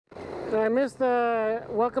I missed the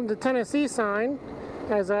Welcome to Tennessee sign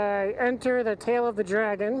as I enter the tail of the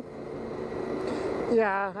dragon.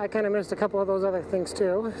 Yeah, I kind of missed a couple of those other things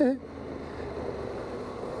too.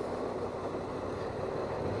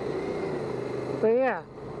 But yeah,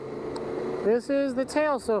 this is the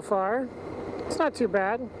tail so far. It's not too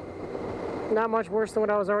bad. Not much worse than what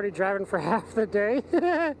I was already driving for half the day.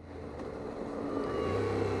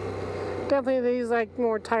 Definitely these like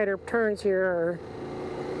more tighter turns here are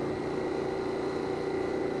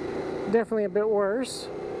definitely a bit worse.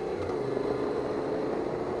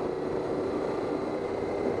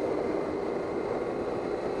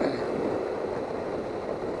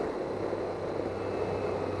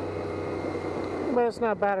 But it's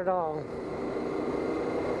not bad at all.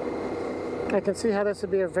 I can see how this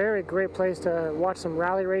would be a very great place to watch some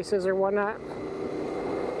rally races or whatnot.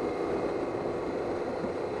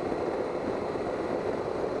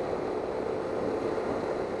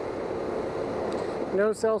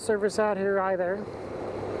 No cell service out here either,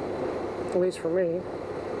 at least for me.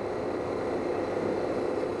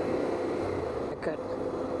 Good.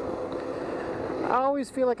 I always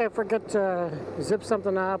feel like I forget to zip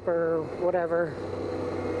something up or whatever.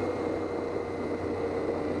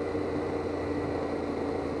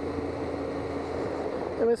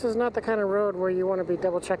 And this is not the kind of road where you want to be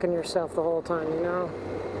double checking yourself the whole time, you know?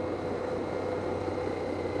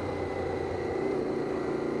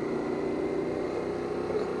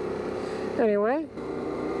 Anyway,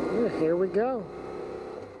 here we go.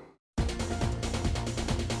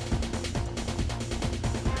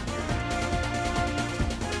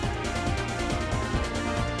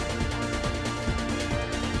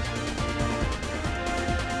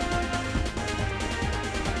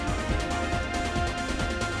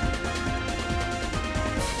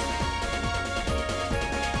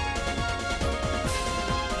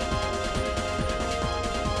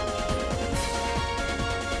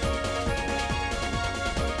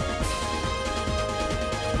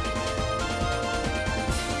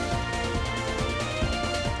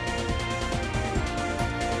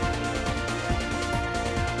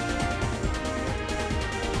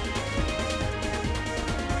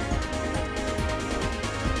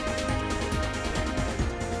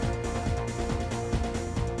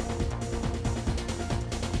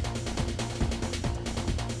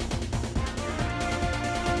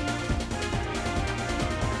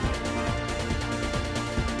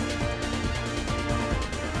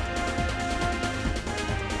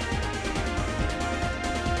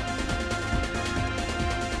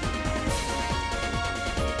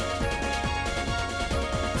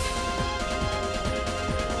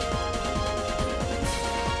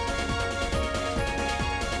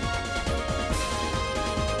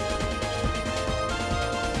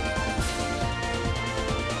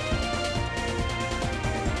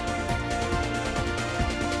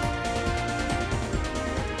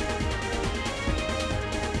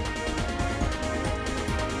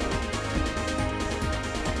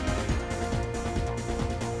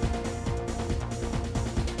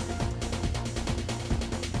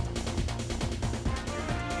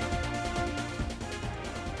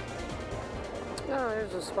 Oh,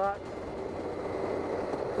 there's a spot.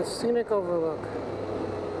 The scenic overlook.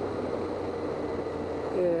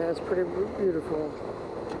 Yeah, it's pretty beautiful.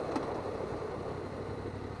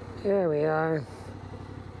 There we are.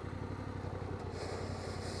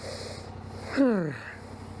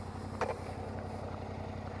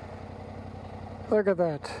 Look at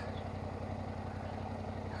that.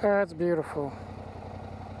 That's beautiful.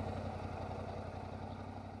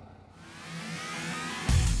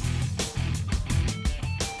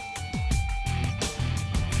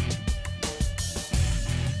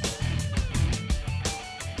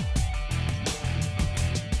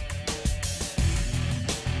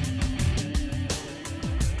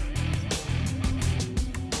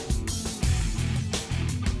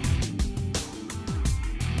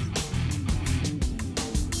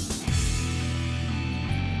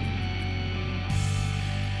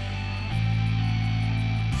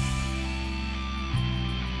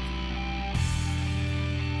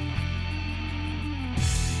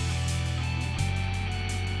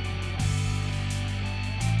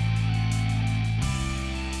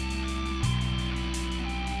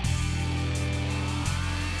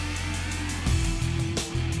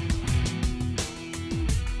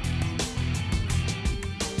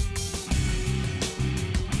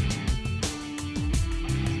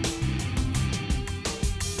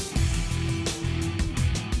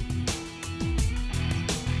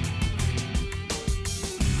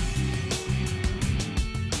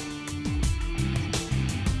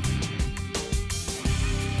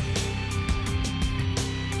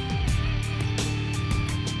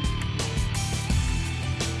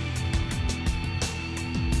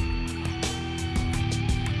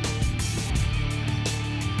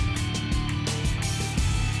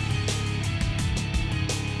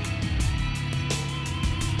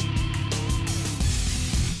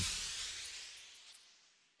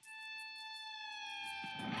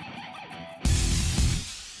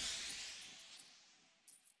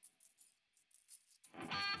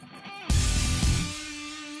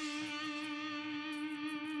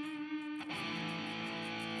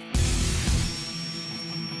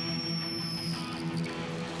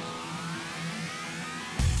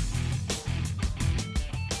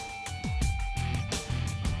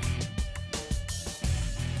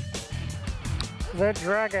 the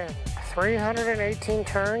Dragon. 318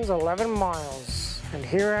 turns, 11 miles. And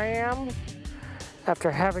here I am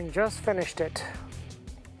after having just finished it.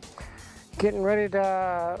 Getting ready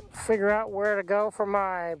to figure out where to go for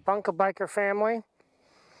my Bunka Biker family.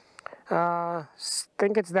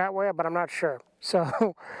 Think it's that way, but I'm not sure.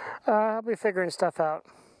 So I'll be figuring stuff out.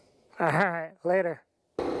 Alright, later.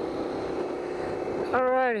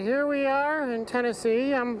 Alright, here we are in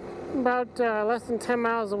Tennessee. I'm about less than 10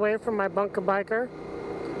 miles away from my Bunka Biker.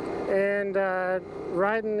 And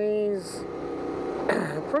riding these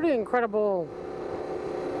pretty incredible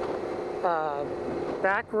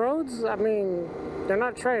back roads. I mean, they're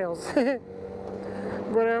not trails.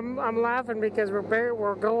 But I'm laughing because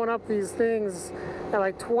we're going up these things at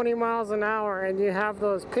like 20 miles an hour, and you have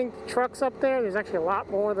those pink trucks up there. There's actually a lot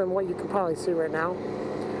more than what you can probably see right now.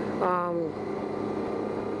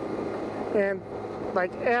 And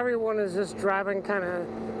like everyone is just driving kind of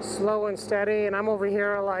slow and steady, and I'm over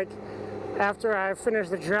here like, after I finish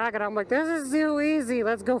the Dragon, I'm like, this is too easy,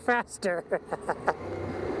 let's go faster.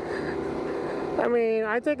 I mean,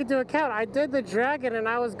 I take into account, I did the Dragon and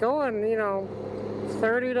I was going, you know,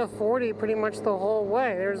 30 to 40 pretty much the whole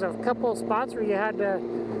way. There's a couple of spots where you had to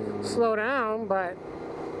slow down, but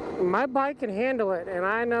my bike can handle it, and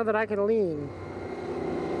I know that I can lean.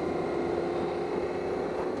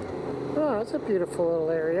 Oh, that's a beautiful little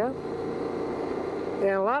area.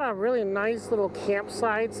 Yeah, a lot of really nice little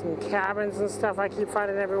campsites and cabins and stuff I keep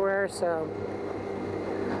finding everywhere, so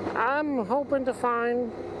I'm hoping to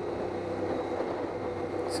find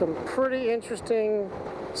some pretty interesting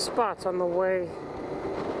spots on the way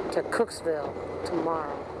to Cooksville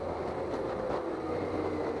tomorrow.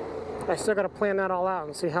 I still got to plan that all out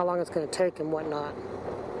and see how long it's going to take and whatnot.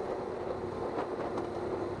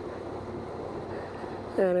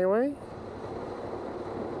 Anyway,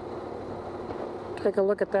 take a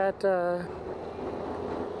look at that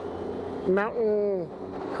mountain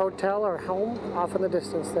hotel or home off in the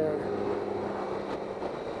distance there.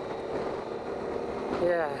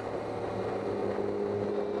 Yeah.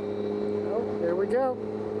 Oh, here we go.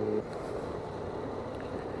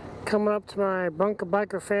 Coming up to my Bunka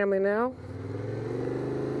Biker family now.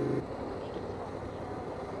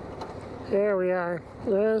 There we are.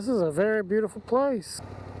 This is a very beautiful place.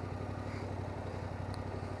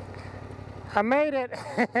 I made it.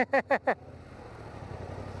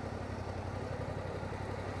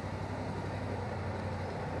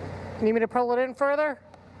 Need me to pull it in further?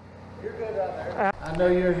 You're good out there. I know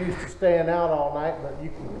you're used to staying out all night, but you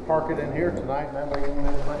can park it in here tonight, and that way you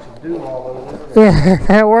won't have much to do all over there. Yeah,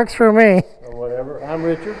 that works for me. Or whatever. I'm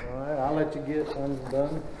Richard. All right, I'll let you get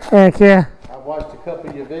undone. Thank you. I watched a couple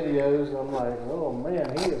of your videos. I'm like, oh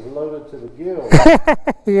man, he is loaded to the gills.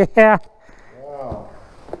 Yeah. Wow.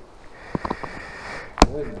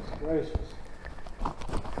 Goodness gracious.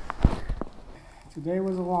 Today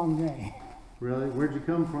was a long day. Really? Where'd you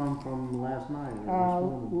come from last night?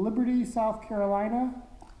 Liberty, South Carolina.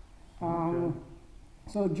 Okay.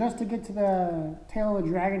 So just to get to the tail of the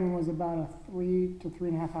Dragon was about a 3 to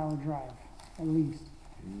 3.5 hour drive, at least.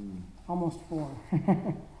 Almost 4.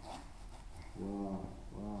 Wow,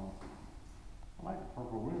 wow. I like the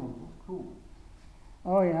purple rims. That's cool.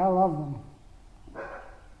 Oh yeah, I love them.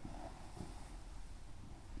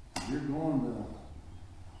 You're going to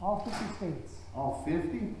All 50 states. all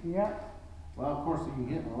 50? Yep. Well, of course, you can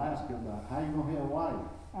hit Alaska, but how you going to hit Hawaii?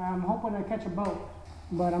 I'm hoping to catch a boat,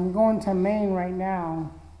 but I'm going to Maine right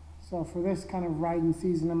now. So for this kind of riding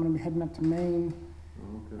season, I'm going to be heading up to Maine.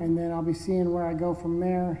 Okay. And then I'll be seeing where I go from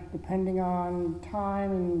there. Depending on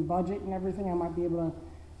time and budget and everything, I might be able to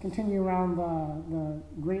continue around the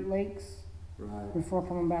Great Lakes before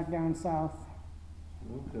coming back down south.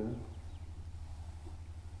 Okay.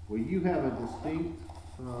 Well, you have a distinct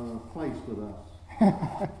place with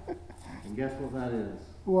us. And guess what that is?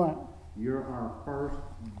 What? You're our first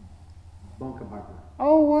Bunka Biker.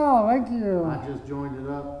 Oh, wow, thank you. I just joined it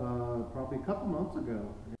up probably a couple months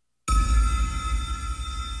ago.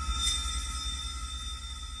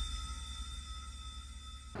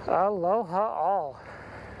 Aloha all.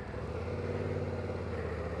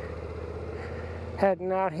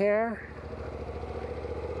 Heading out here.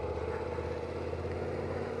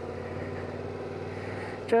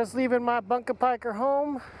 Just leaving my Bunka Biker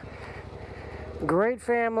home. Great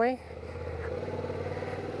family.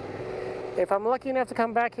 If I'm lucky enough to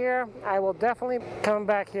come back here, I will definitely come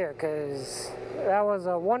back here because that was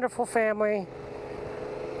a wonderful family.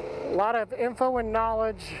 A lot of info and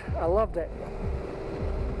knowledge. I loved it.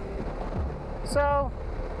 So,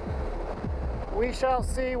 we shall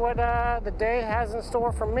see what the day has in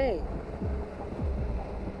store for me.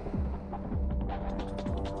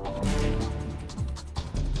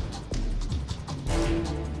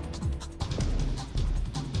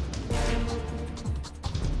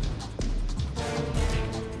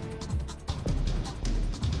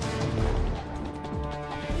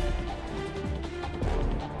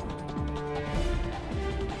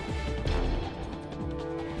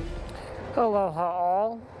 Aloha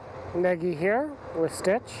all, Negi here with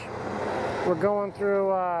Stitch. We're going through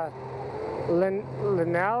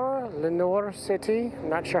Lenore City. I'm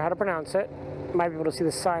not sure how to pronounce it. Might be able to see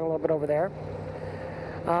the sign a little bit over there.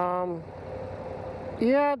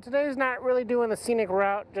 Yeah, today's not really doing the scenic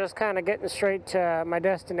route, just kind of getting straight to my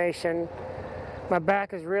destination. My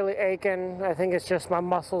back is really aching. I think it's just my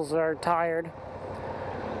muscles are tired.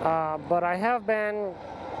 But I have been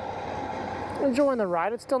enjoying the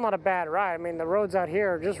ride. It's still not a bad ride. I mean, the roads out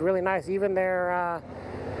here are just really nice. Even there,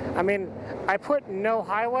 I mean, I put no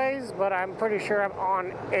highways, but I'm pretty sure I'm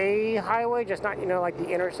on a highway, just not, you know, like the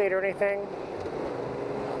interstate or anything.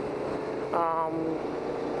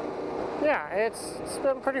 Yeah, it's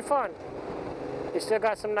been pretty fun. You still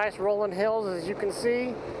got some nice rolling hills, as you can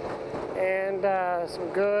see, and some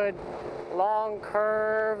good long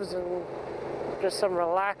curves and just some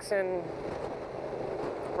relaxing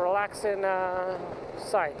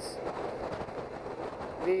sights.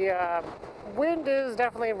 The wind is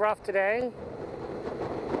definitely rough today.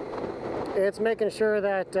 It's making sure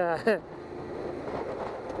that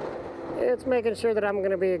I'm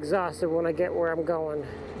going to be exhausted when I get where I'm going.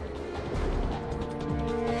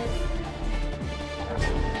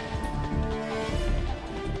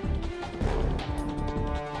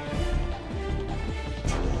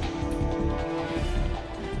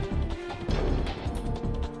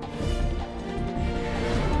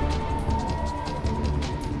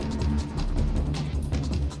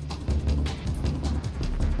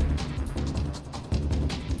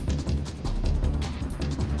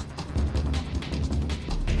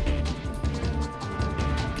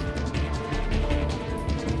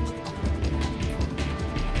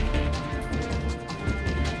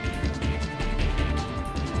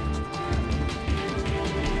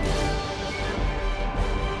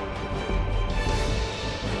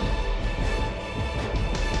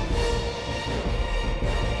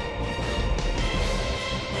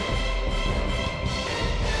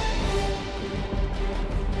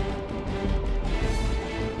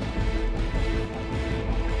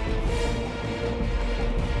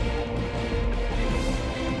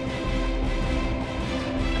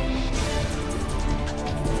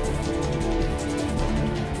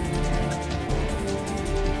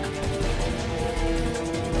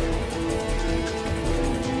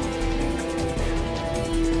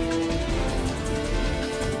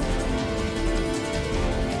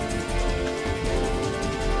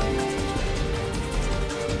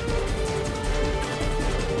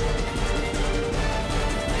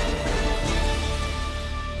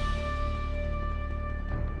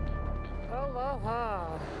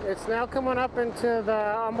 It's now coming up into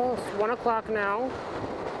the almost 1 o'clock now.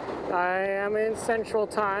 I am in Central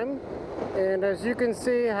Time, and as you can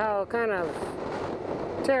see how kind of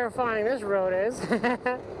terrifying this road is.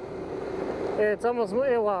 It's almost,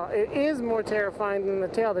 well, it is more terrifying than the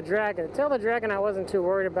Tail of the Dragon. The Tail of the Dragon I wasn't too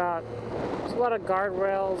worried about. There's a lot of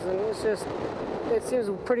guardrails, and it's just, it seems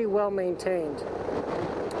pretty well maintained.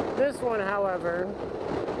 This one, however,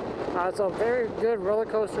 it's a very good roller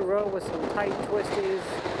coaster road with some tight twisties.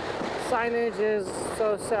 Signage is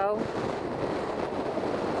so-so.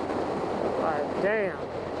 But damn.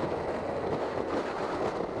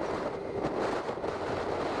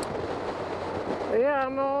 But yeah,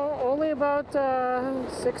 I'm only about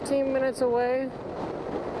 16 minutes away,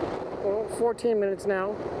 well, 14 minutes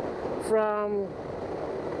now, from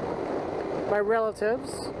my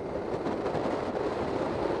relatives.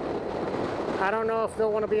 I don't know if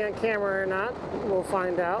they'll want to be on camera or not. We'll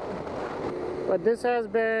find out. But this has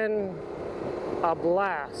been a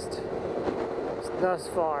blast thus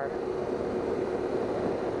far.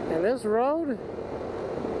 And this road,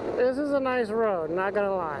 this is a nice road, not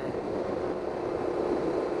gonna lie.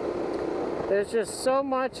 There's just so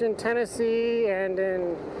much in Tennessee and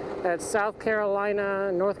in that South Carolina,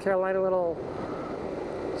 North Carolina little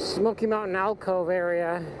Smoky Mountain alcove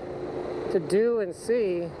area to do and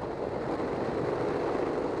see,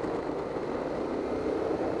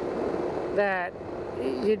 that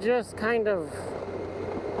you just kind of,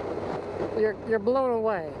 you're blown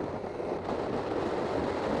away.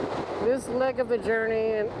 This leg of the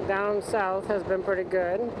journey down south has been pretty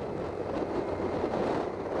good.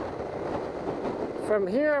 From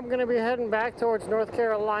here I'm going to be heading back towards North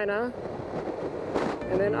Carolina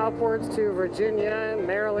and then upwards to Virginia,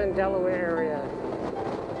 Maryland, Delaware area.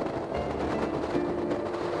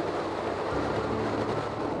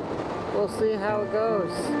 We'll see how it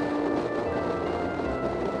goes.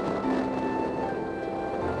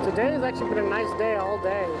 Today has actually been a nice day all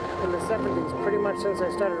day in the 70s, pretty much since I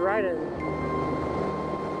started riding.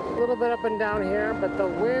 A little bit up and down here, but the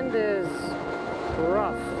wind is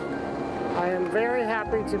rough. I am very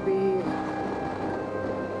happy to be.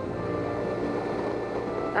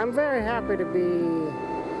 I'm very happy to be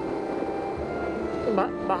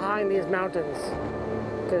behind these mountains,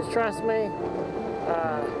 because trust me,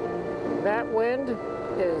 that wind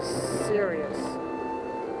is serious.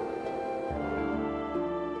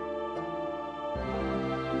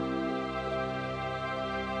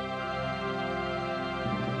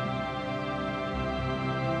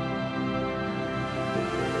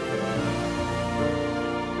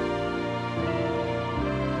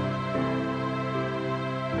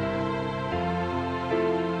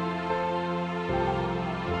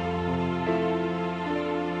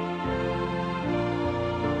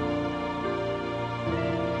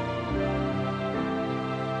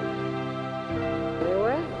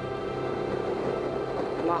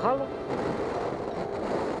 Mahalo.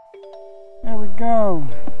 There we go.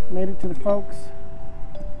 Made it to the folks.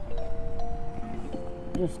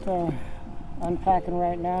 Just unpacking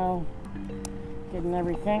right now. Getting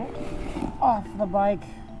everything off the bike.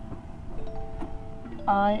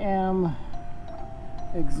 I am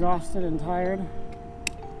exhausted and tired.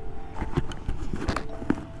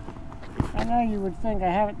 I know you would think I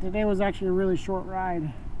haven't. Today was actually a really short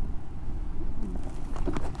ride.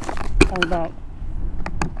 Only about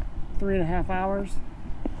 3.5 hours,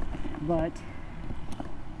 but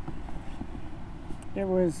it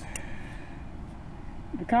was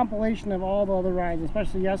the compilation of all the other rides,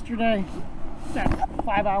 especially yesterday, that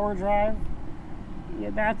 5-hour drive.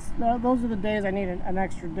 Yeah, those are the days I need an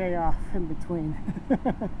extra day off in between.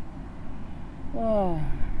 Oh,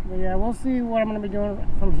 but yeah, we'll see what I'm going to be doing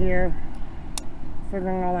from here,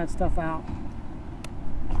 figuring all that stuff out.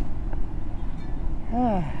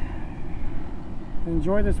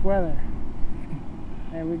 Enjoy this weather.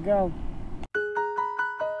 There we go.